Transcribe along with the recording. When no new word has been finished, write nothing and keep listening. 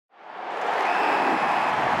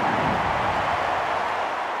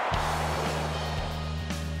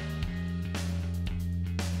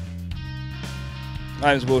My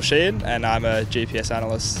name is Will Sheehan and I'm a GPS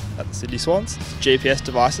analyst at the Sydney Swans. GPS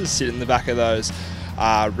devices sit in the back of those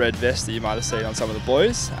red vests that you might have seen on some of the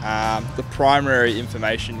boys. The primary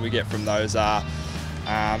information we get from those are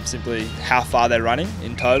simply how far they're running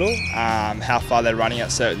in total, how far they're running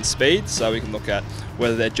at certain speeds, so we can look at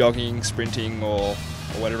whether they're jogging, sprinting or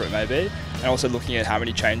whatever it may be, and also looking at how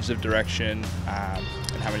many changes of direction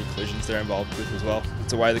and how many collisions they're involved with as well.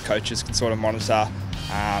 It's a way the coaches can sort of monitor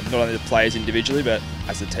not only the players individually but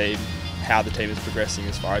as a team, how the team is progressing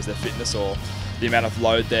as far as their fitness or the amount of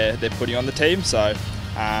load they're putting on the team. So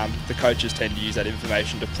the coaches tend to use that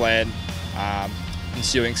information to plan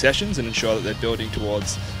ensuing sessions and ensure that they're building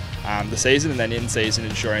towards the season, and then in season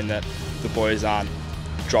ensuring that the boys aren't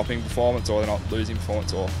dropping performance or they're not losing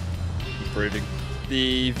performance or improving.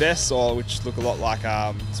 The vests, which look a lot like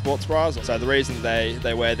sports bras, so the reason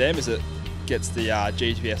they wear them is it gets the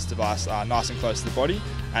GPS device nice and close to the body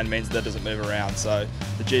and means that it doesn't move around. So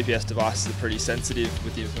the GPS devices are pretty sensitive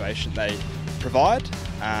with the information they provide.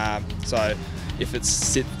 So if it's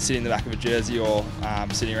sitting in the back of a jersey or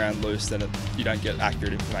sitting around loose, then you don't get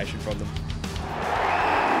accurate information from them.